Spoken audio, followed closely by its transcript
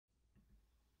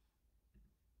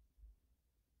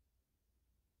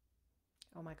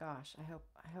Oh my gosh, I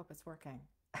hope it's working.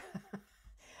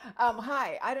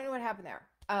 Hi, I don't know what happened there.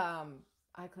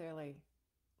 I clearly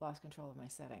lost control of my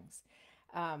settings.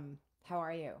 How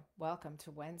are you? Welcome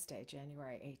to Wednesday,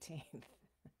 January 18th.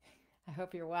 I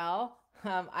hope you're well.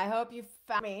 I hope you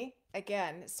found me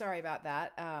again. Sorry about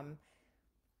that.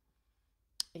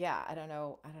 Yeah, I don't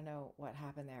know what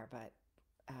happened there, but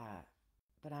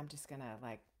I'm just gonna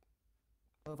like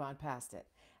move on past it.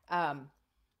 Um,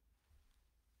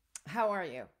 how are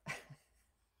you?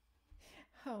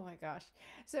 Oh my gosh.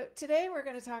 So today we're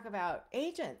going to talk about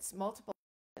agents, multiple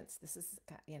agents. This is,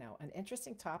 an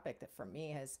interesting topic that for me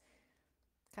has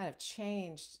kind of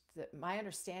changed. My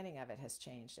understanding of it has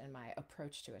changed and my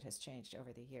approach to it has changed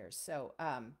over the years. So,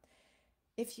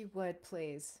 if you would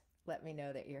please let me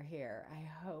know that you're here. I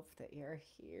hope that you're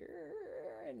here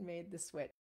and made the switch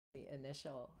the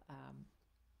initial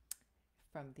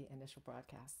from the initial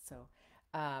broadcast. So,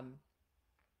 um,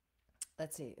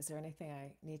 let's see, is there anything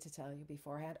I need to tell you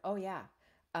beforehand? Oh, yeah.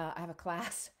 I have a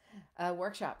class, a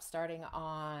workshop starting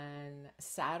on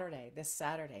Saturday, this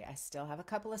Saturday. I still have a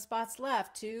couple of spots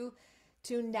left, two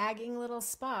nagging little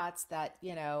spots that,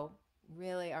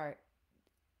 really are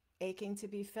aching to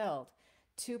be filled.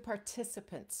 Two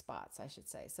participant spots, I should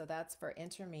say. So that's for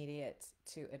intermediate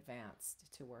to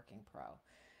advanced to working pro.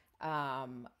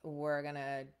 We're going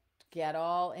to get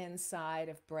all inside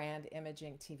of brand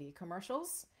imaging TV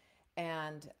commercials.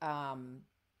 And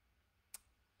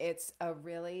it's a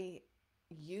really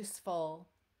useful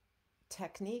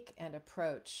technique and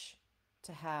approach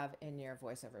to have in your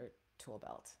voiceover tool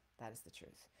belt. That is the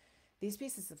truth. These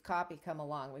pieces of copy come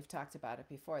along. We've talked about it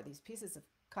before. These pieces of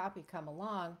copy come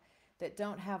along that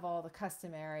don't have all the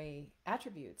customary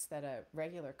attributes that a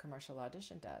regular commercial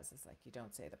audition does. It's like you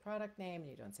don't say the product name and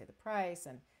you don't say the price,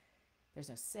 and there's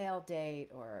no sale date,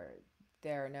 or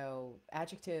there are no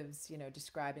adjectives,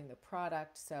 describing the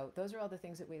product. So those are all the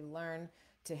things that we learn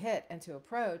to hit and to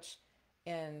approach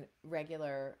in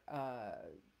regular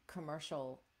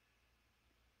commercial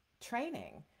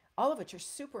training, all of which are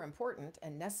super important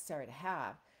and necessary to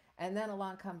have. And then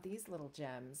along come these little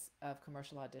gems of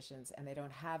commercial auditions, and they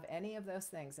don't have any of those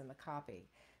things in the copy.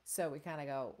 So we kind of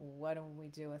go, what do we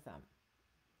do with them?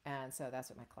 And so that's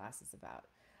what my class is about.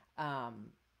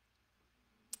 Um,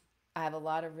 I have a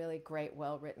lot of really great,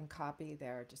 well written copy.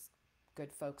 There are just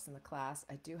good folks in the class.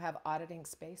 I do have auditing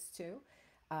space too.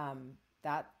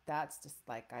 That's just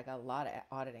like I got a lot of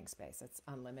auditing space. It's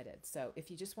unlimited. So if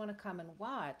you just want to come and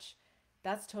watch,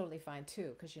 that's totally fine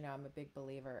too. Because I'm a big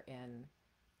believer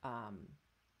um,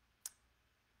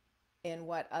 in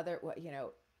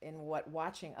in what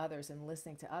watching others and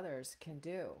listening to others can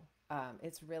do.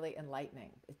 It's really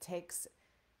enlightening. It takes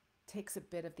a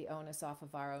bit of the onus off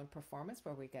of our own performance,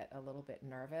 where we get a little bit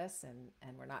nervous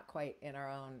and we're not quite in our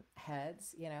own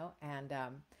heads, and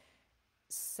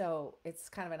so it's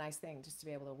kind of a nice thing just to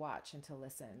be able to watch and to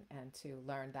listen and to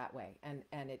learn that way. And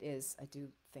it is, I do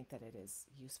think that it is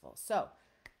useful. So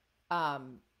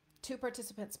um, two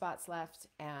participant spots left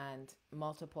and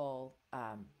multiple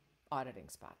auditing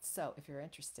spots. So if you're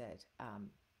interested,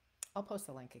 I'll post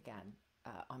the link again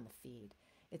on the feed.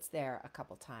 It's there a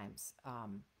couple times,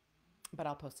 but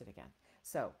I'll post it again.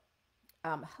 So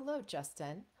hello,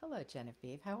 Justin. Hello,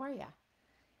 Genevieve. How are you?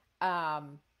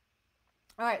 Um,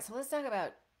 all right, so let's talk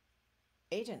about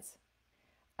agents,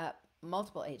 uh,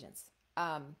 multiple agents.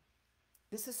 Um,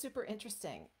 this is super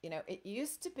interesting. It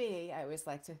used to be, I always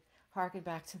like to harken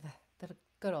back to the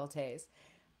good old days.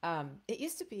 It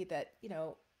used to be that,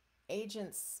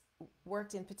 agents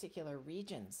worked in particular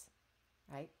regions,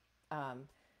 right? Um,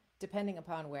 Depending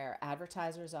upon where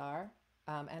advertisers are,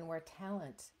 and where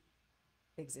talent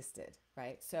existed,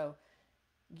 right? So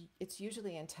it's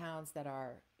usually in towns that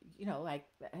are, like,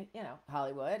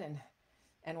 Hollywood and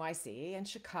NYC and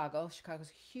Chicago.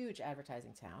 Chicago's a huge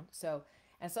advertising town. So,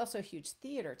 and it's also a huge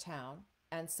theater town.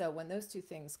 And so when those two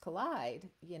things collide,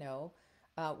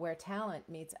 where talent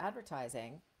meets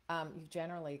advertising, you've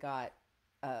generally got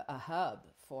a hub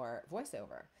for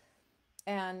voiceover.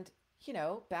 And,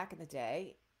 back in the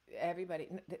day, everybody,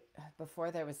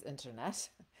 before there was internet,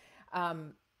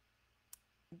 um,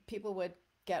 people would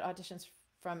get auditions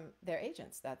from their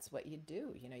agents. That's what you'd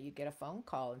do. You'd get a phone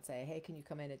call and say, "Hey, can you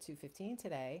come in at 2:15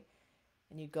 today?"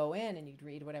 And you'd go in and you'd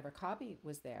read whatever copy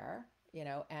was there,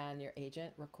 and your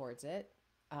agent records it,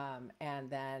 and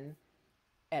then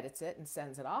edits it and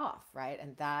sends it off, right?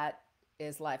 And that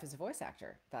is life as a voice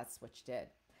actor. That's what you did.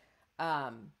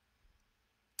 Um,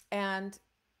 and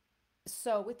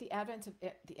so with the advent of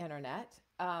the internet,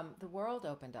 the world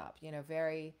opened up,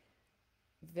 very,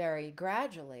 very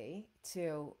gradually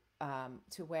to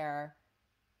where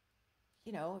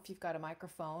if you've got a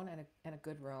microphone and a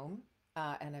good room,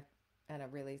 and a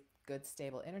really good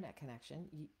stable internet connection,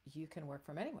 you can work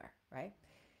from anywhere, right?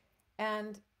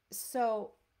 And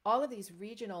so all of these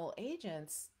regional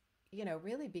agents,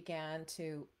 really began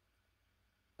to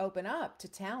open up to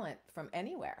talent from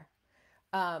anywhere.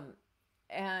 Um,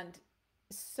 and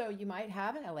so you might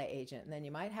have an LA agent, and then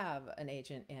you might have an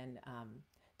agent in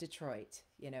Detroit,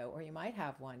 or you might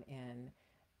have one in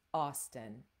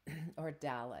Austin or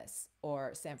Dallas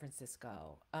or San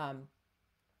Francisco.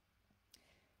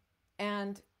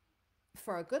 And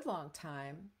for a good long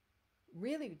time,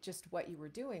 really just what you were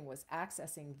doing was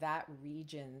accessing that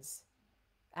region's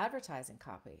advertising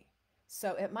copy.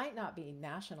 So it might not be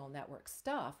national network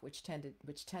stuff, which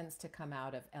tends to come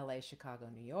out of LA, Chicago,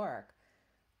 New York,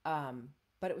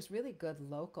 but it was really good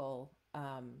local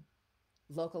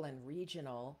and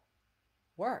regional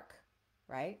work,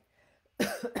 right?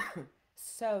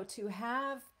 So to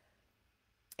have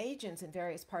agents in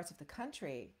various parts of the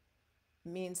country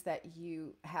means that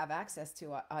you have access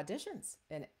to auditions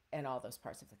in all those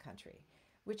parts of the country,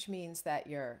 which means that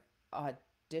your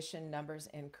audition numbers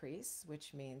increase,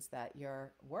 which means that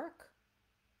your work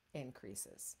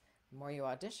increases. The more you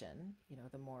audition,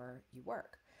 the more you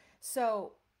work.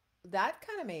 So that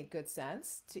kind of made good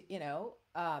sense to,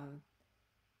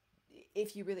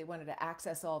 if you really wanted to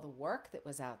access all the work that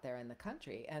was out there in the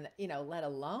country, and, let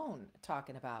alone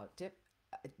talking about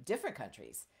different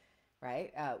countries,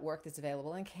 right? Work that's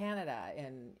available in Canada,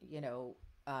 and,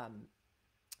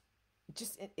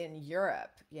 just in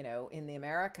Europe, in the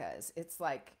Americas. It's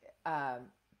like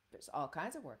there's all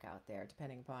kinds of work out there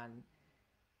depending upon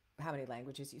how many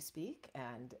languages you speak,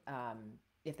 and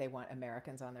if they want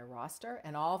Americans on their roster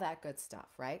and all that good stuff,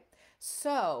 right?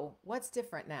 So, what's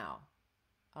different now?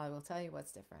 I will tell you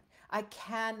what's different. I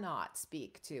cannot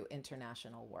speak to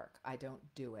international work. I don't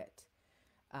do it.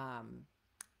 Um,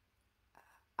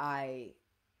 I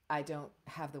I don't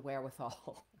have the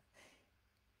wherewithal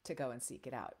to go and seek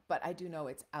it out, but I do know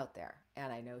it's out there,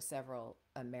 and I know several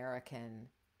American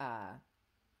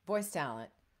voice talent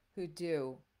who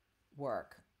do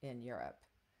work in Europe,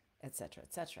 et cetera,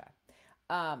 et cetera.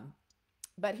 Um,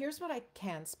 but here's what I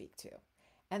can speak to,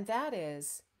 and that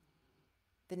is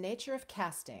the nature of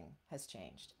casting has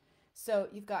changed. So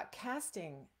you've got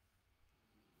casting,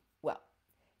 well,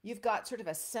 you've got sort of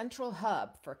a central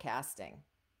hub for casting,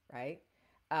 right?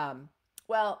 Um,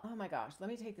 well, oh my gosh, let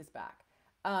me take this back.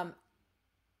 Um,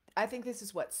 I think this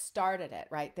is what started it,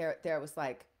 right? There was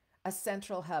like a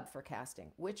central hub for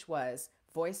casting, which was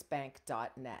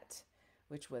voicebank.net,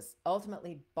 which was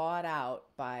ultimately bought out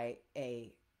by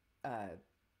uh,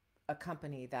 a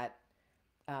company that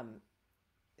um,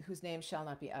 whose name shall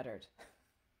not be uttered,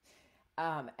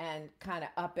 and kind of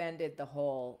upended the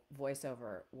whole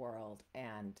voiceover world,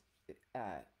 and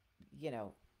uh, you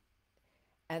know,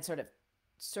 and sort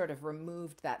of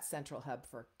removed that central hub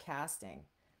for casting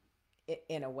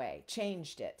in a way,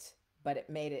 changed it, but it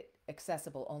made it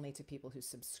accessible only to people who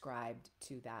subscribed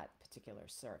to that particular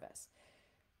service.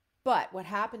 But what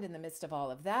happened in the midst of all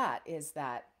of that is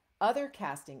that other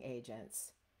casting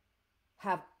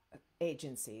have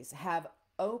agencies have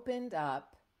opened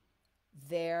up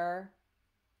their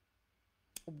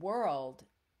world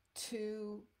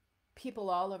to people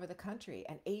all over the country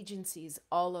and agencies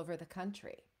all over the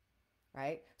country,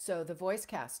 right? So the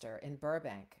Voicecaster in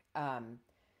Burbank,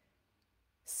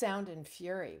 Sound and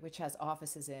Fury, which has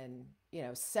offices in,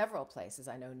 several places.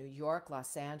 I know New York,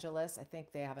 Los Angeles. I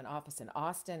think they have an office in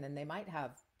Austin, and they might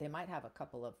have a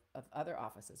couple of other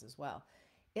offices as well.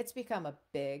 It's become a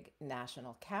big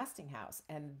national casting house,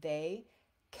 and they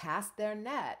cast their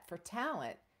net for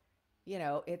talent.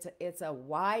 It's a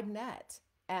wide net.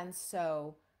 And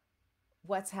so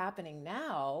what's happening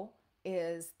now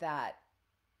is that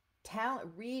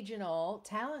regional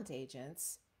talent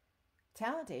agencies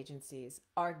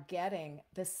are getting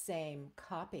the same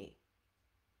copy,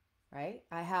 right?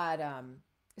 I had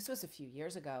this was a few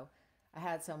years ago. I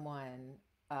had someone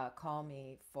call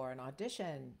me for an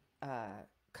audition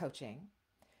coaching,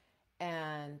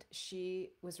 and she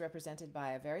was represented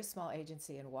by a very small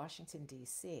agency in Washington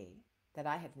D.C. that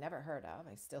I had never heard of.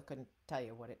 I still couldn't tell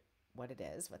you what it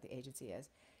is, what the agency is,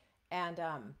 and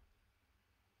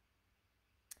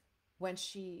when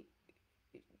she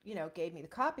gave me the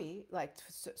copy, like,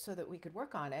 so that we could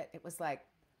work on it, it was like,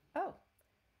 oh,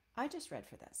 I just read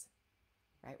for this,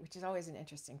 right? Which is always an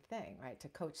interesting thing, right? To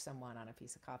coach someone on a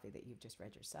piece of copy that you've just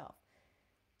read yourself.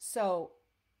 So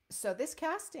this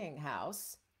casting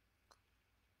house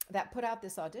that put out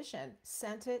this audition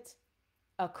sent it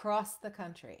across the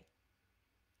country,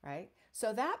 right?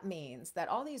 So that means that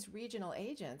all these regional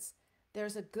agents,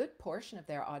 there's a good portion of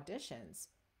their auditions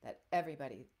that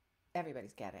everybody's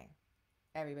getting.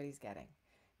 Everybody's getting.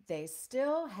 They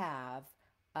still have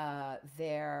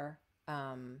their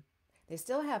they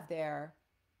still have their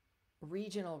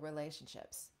regional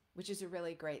relationships, which is a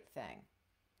really great thing,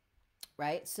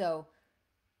 right? So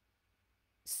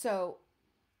so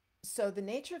the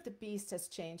nature of the beast has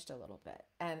changed a little bit,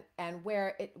 and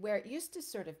where it used to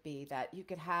sort of be that you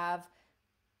could have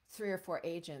three or four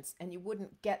agents and you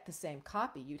wouldn't get the same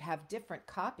copy, you'd have different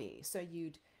copies, so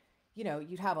you'd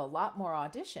have a lot more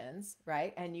auditions,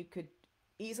 right? And you could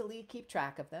easily keep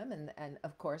track of them, and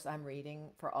of course I'm reading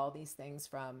for all these things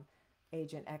from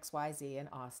agent XYZ in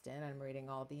Austin, I'm reading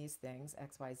all these things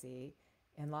XYZ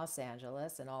in Los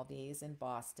Angeles, and all these in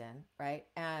Boston, right?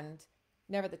 And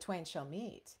never the twain shall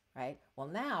meet, right? Well,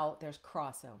 now there's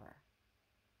crossover,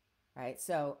 right?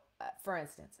 So, for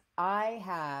instance, I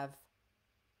have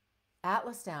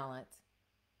Atlas Talent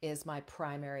is my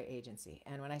primary agency.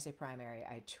 And when I say primary,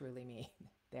 I truly mean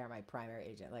they are my primary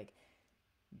agent. Like,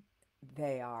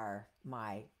 they are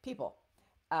my people.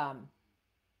 Um,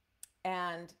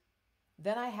 and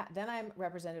then I'm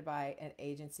represented by an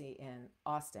agency in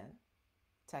Austin,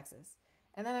 Texas.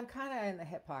 And then I'm kind of in the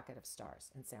hip pocket of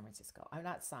stars in San Francisco. I'm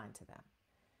not signed to them.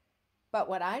 But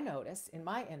what I notice in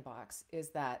my inbox is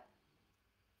that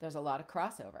there's a lot of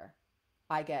crossover.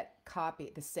 I get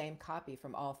the same copy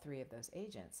from all three of those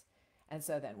agents. And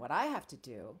so then what I have to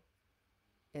do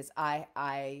is I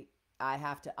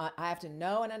have to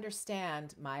know and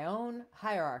understand my own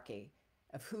hierarchy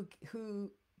of who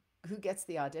gets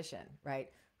the audition, right?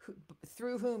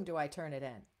 Through whom do I turn it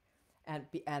in?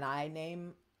 And I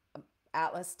name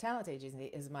Atlas Talent Agency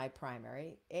is my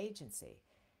primary agency.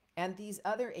 And these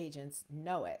other agents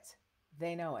know it.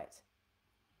 They know it,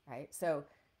 right? So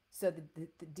the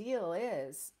deal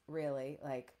is really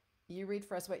like, you read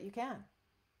for us what you can.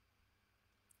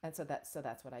 And so that's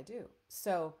what I do.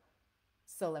 So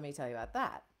let me tell you about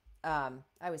that. I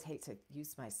always hate to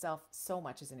use myself so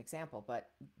much as an example, but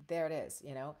there it is,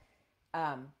 you know.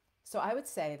 So I would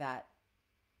say that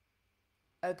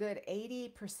a good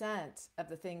 80% of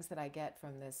the things that I get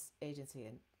from this agency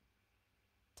in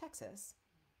Texas,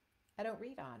 I don't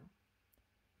read on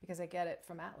because I get it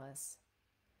from Atlas.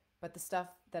 But the stuff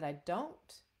that I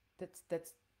don't,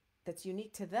 that's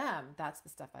unique to them, that's the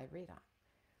stuff I read on.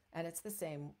 And it's the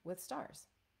same with stars.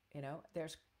 You know,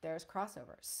 there's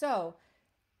crossover. So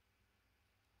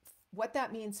what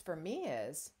that means for me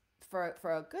is, for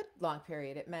a good long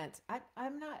period, it meant I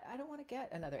don't want to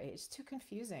get another agent. It's too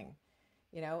confusing.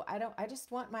 You know, I just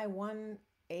want my one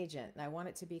agent, and I want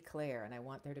it to be clear, and I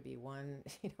want there to be one,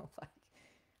 like,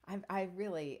 I'm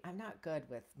not good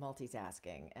with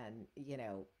multitasking and,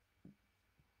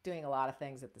 doing a lot of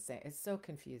things at the same. It's so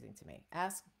confusing to me.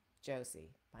 Ask Josie,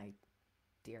 my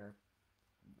dear,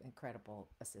 incredible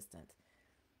assistant.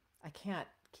 I can't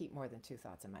keep more than two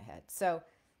thoughts in my head. So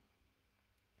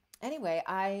anyway,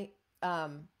 here's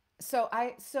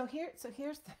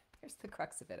the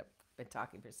crux of it. I've been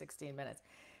talking for 16 minutes.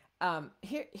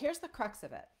 Here's the crux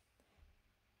of it.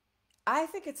 I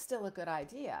think it's still a good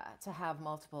idea to have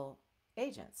multiple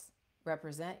agents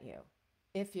represent you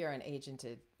if you're an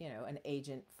an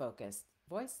agent-focused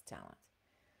voice talent.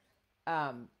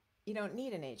 You don't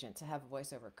need an agent to have a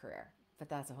voiceover career, but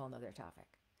that's a whole nother topic.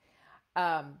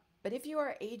 But if you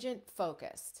are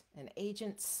agent-focused and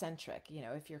agent-centric,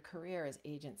 if your career is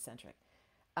agent-centric,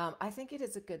 I think it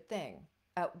is a good thing.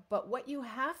 But what you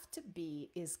have to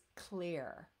be is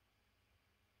clear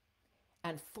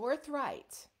and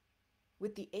forthright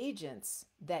with the agents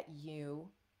that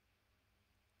you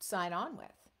sign on with.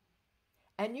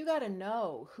 And you got to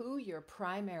know who your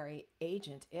primary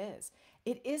agent is.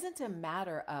 It isn't a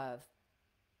matter of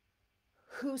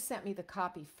who sent me the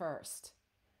copy first.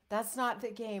 That's not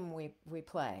the game we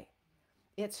play.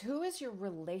 It's who is your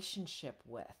relationship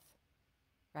with,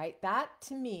 right? That,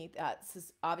 to me,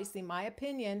 that's obviously my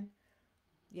opinion,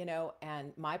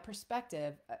 and my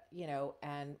perspective,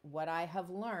 and what I have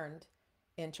learned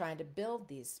in trying to build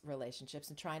these relationships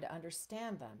and trying to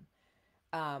understand them,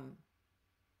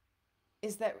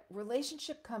 is that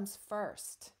relationship comes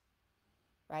first,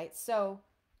 right? So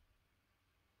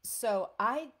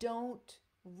I don't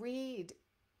read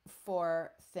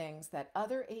for things that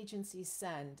other agencies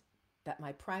send that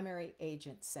my primary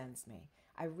agent sends me.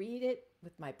 I read it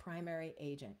with my primary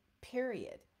agent,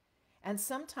 period. And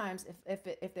sometimes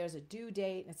if there's a due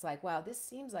date and it's like, wow, this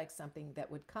seems like something that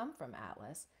would come from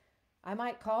Atlas, I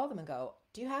might call them and go,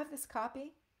 do you have this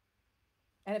copy?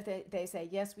 And if they say,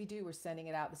 yes, we do, we're sending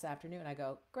it out this afternoon, I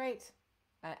go, great.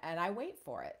 And I wait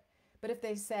for it. But if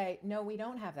they say, no, we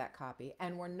don't have that copy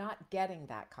and we're not getting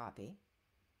that copy,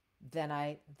 then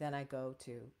I go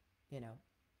to, you know,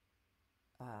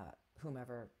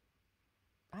 whomever.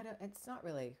 I don't. It's not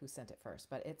really who sent it first,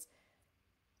 but it's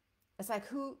like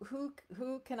who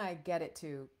can I get it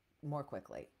to more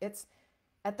quickly? It's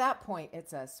at that point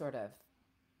it's a sort of,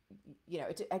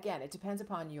 again, it depends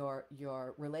upon your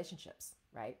relationships,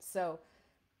 right? So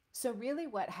really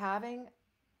what having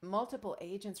multiple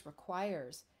agents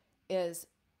requires is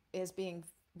being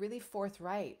really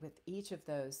forthright with each of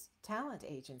those talent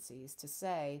agencies to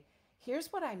say,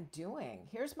 here's what I'm doing,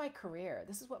 here's my career,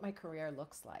 this is what my career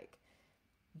looks like,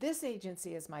 this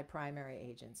agency is my primary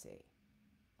agency.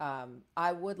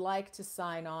 I would like to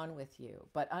sign on with you,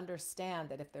 but understand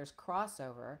that if there's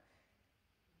crossover,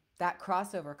 that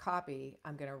crossover copy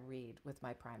I'm going to read with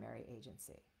my primary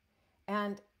agency.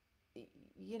 And,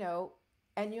 you know,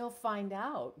 and you'll find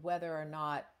out whether or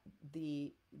not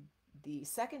the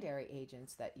secondary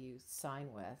agents that you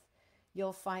sign with,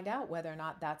 you'll find out whether or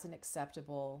not that's an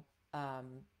acceptable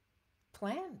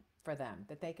plan for them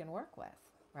that they can work with,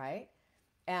 right?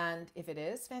 And if it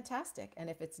is, fantastic. And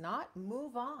if it's not,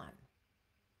 move on,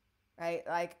 right?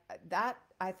 Like that,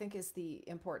 I think is the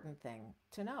important thing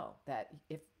to know, that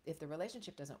if the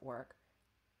relationship doesn't work,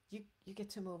 you get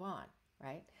to move on,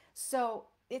 right? So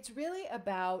it's really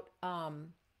about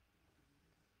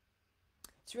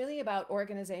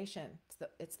organization.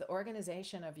 It's the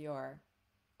organization of your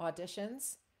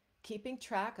auditions, keeping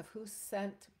track of who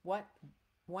sent what,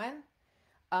 when,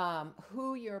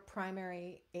 who your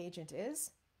primary agent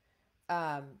is,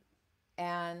 um,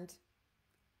 and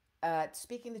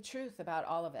speaking the truth about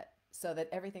all of it, so that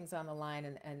everything's on the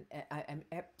line, I'm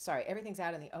sorry, everything's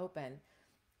out in the open,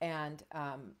 and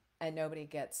nobody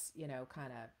gets,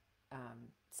 kind of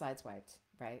sideswiped,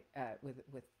 right,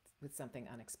 with something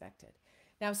unexpected.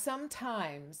 Now,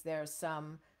 sometimes there's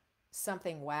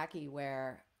something wacky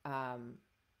where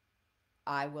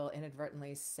I will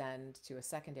inadvertently send to a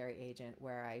secondary agent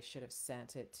where I should have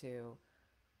sent it to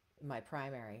my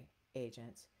primary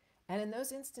agent. And in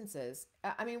those instances,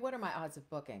 I mean, what are my odds of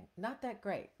booking? Not that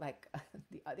great. Like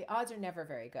the odds are never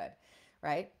very good,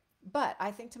 right? But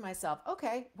I think to myself,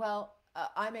 okay, well,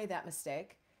 I made that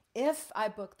mistake. If I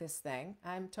book this thing,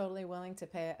 I'm totally willing to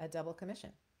pay a double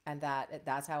commission, and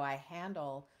that's how I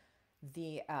handle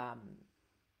the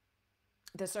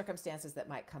the circumstances that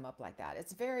might come up like that.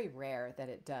 It's very rare that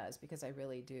it does, because I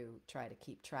really do try to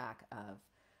keep track of,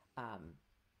 um,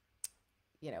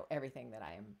 everything that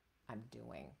I'm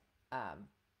doing,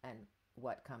 and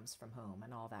what comes from home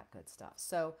and all that good stuff.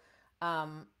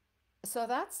 Um, so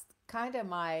that's kind of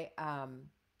my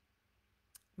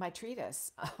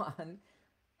treatise on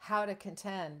how to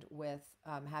contend with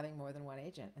having more than one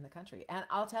agent in the country. And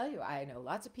I'll tell you, I know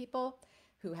lots of people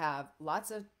who have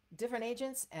lots of different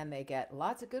agents, and they get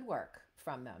lots of good work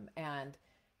from them. And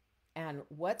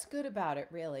what's good about it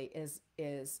really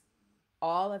is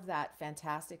all of that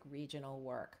fantastic regional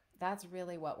work. That's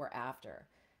really what we're after.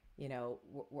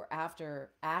 We're after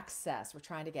access. We're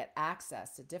trying to get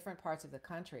access to different parts of the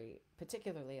country,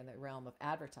 particularly in the realm of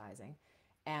advertising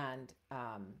and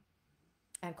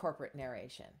corporate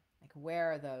narration. Like,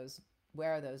 where are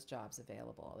those jobs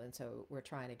available? And so we're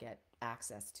trying to get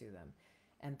access to them.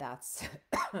 And that's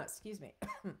excuse me,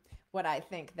 what I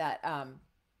think that's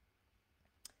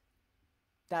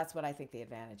what I think the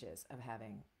advantage is of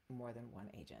having more than one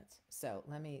agent. So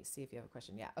let me see if you have a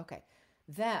question. Yeah. Okay.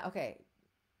 Okay,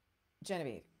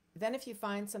 Genevieve. Then if you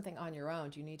find something on your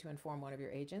own, do you need to inform one of your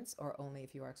agents, or only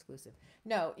if you are exclusive?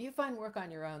 No, you find work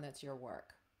on your own, that's your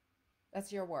work.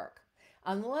 That's your work.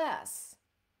 Unless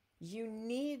you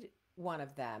need one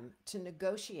of them to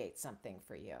negotiate something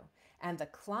for you, and the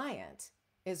client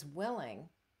is willing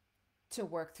to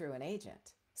work through an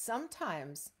agent.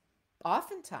 Sometimes,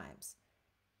 oftentimes,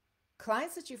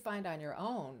 clients that you find on your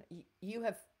own, you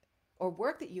have, or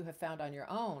work that you have found on your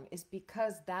own, is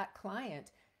because that client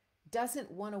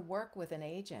doesn't want to work with an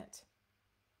agent,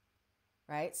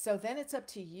 right? So then it's up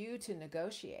to you to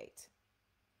negotiate.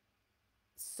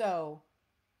 So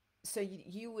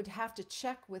you would have to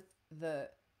check with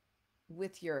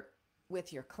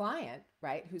your client,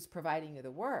 right, who's providing you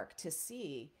the work, to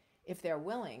see if they're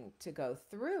willing to go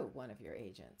through one of your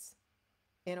agents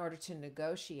in order to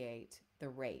negotiate the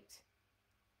rate.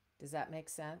 Does that make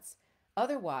sense?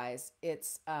 Otherwise,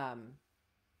 it's a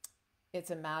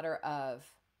matter of,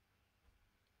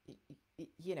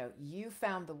 you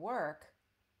found the work,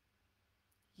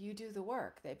 you do the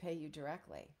work, they pay you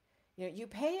directly. You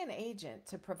pay an agent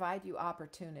to provide you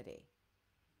opportunity.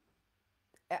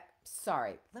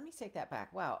 Sorry, let me take that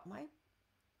back. Wow, I'm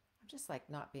just like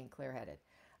not being clear-headed.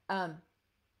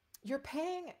 You're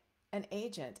paying an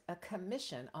agent a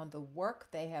commission on the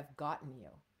work they have gotten you.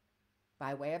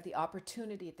 by way of the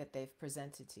opportunity that they've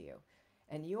presented to you,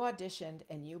 and you auditioned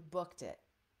and you booked it,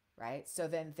 right? So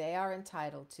then they are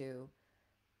entitled to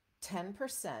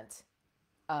 10%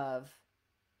 of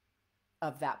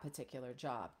that particular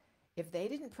job. If they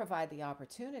didn't provide the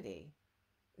opportunity,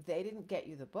 they didn't get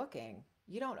you the booking,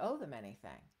 you don't owe them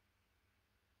anything.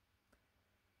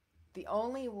 The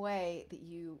only way that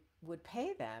you would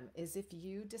pay them is if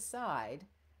you decide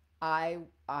I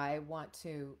want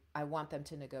them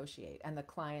to negotiate and the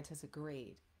client has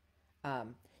agreed.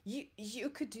 You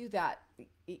could do that,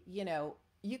 you know,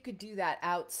 you could do that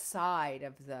outside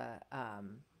of the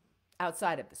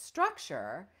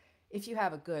structure. If you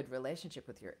have a good relationship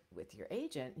with your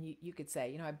agent, you could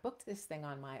say, you know, I booked this thing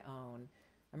on my own.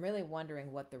 I'm really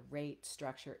wondering what the rate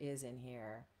structure is in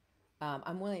here.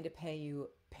 I'm willing to pay you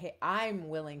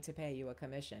a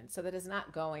commission so that it's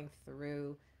not going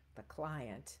through the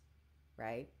client,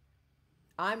 right?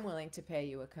 I'm willing to pay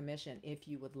you a commission if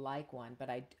you would like one, but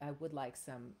I would like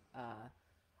some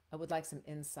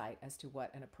insight as to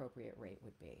what an appropriate rate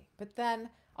would be. But then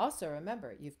also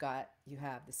remember, you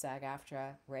have the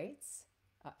SAG-AFTRA rates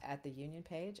at the union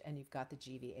page, and you've got the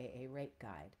GVAA rate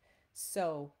guide.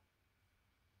 So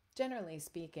generally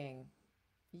speaking,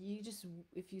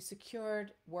 if you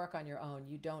secured work on your own,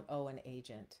 you don't owe an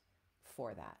agent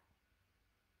for that.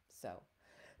 So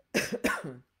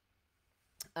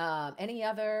any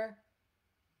other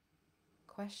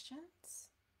questions?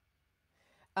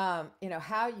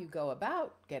 How you go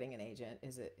about getting an agent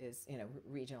is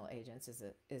regional agents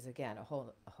is again a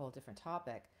whole different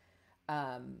topic,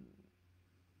 um,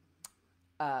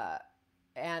 uh,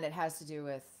 and it has to do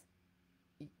with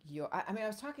I mean, I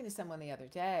was talking to someone the other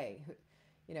day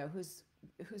who's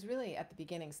really at the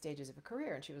beginning stages of a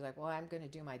career, and she was like, "Well, I'm going to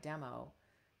do my demo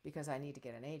because I need to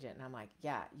get an agent," and I'm like,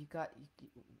 "Yeah,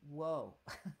 whoa,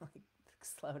 like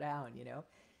slow down,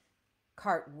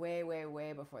 cart way, way,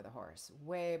 way before the horse,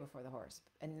 way before the horse."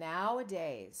 And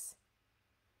nowadays,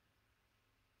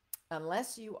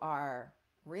 unless you are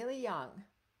really young,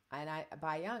 and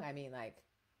by young, I mean like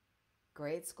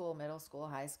grade school, middle school,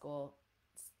 high school,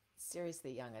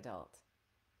 seriously young adult,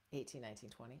 18, 19,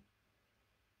 20,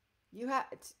 you have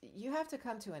to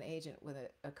come to an agent with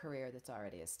a career that's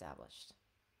already established.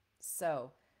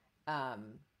 So,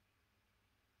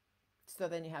 so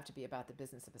then you have to be about the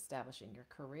business of establishing your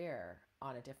career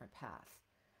on a different path.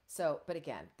 So, but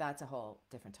again, that's a whole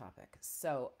different topic.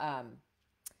 So,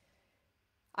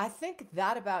 I think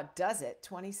that about does it.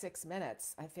 26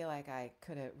 minutes. I feel like I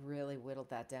could have really whittled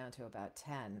that down to about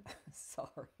 10.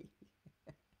 Sorry.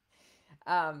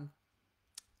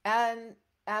 And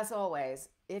as always,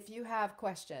 if you have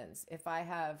questions, if I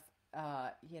have,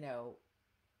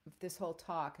 if this whole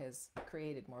talk has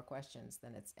created more questions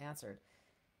than it's answered,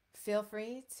 feel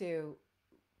free to,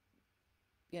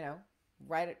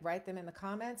 write them in the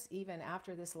comments, even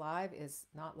after this live is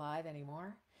not live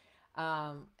anymore.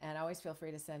 And always feel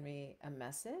free to send me a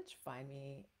message, find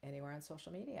me anywhere on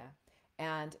social media.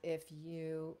 And if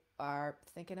you are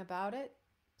thinking about it,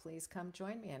 please come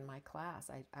join me in my class.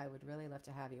 I would really love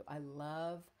to have you. I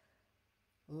love,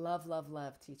 love, love,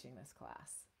 love teaching this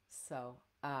class. So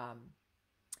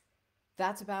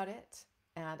that's about it.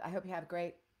 And I hope you have a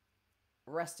great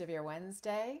rest of your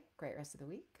Wednesday, great rest of the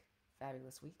week,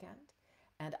 fabulous weekend.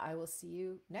 And I will see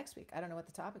you next week. I don't know what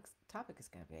the topic is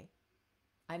going to be.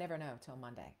 I never know till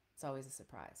Monday. It's always a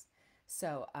surprise.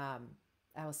 So I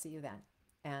will see you then.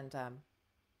 And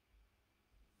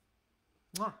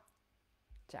mwah,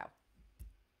 ciao.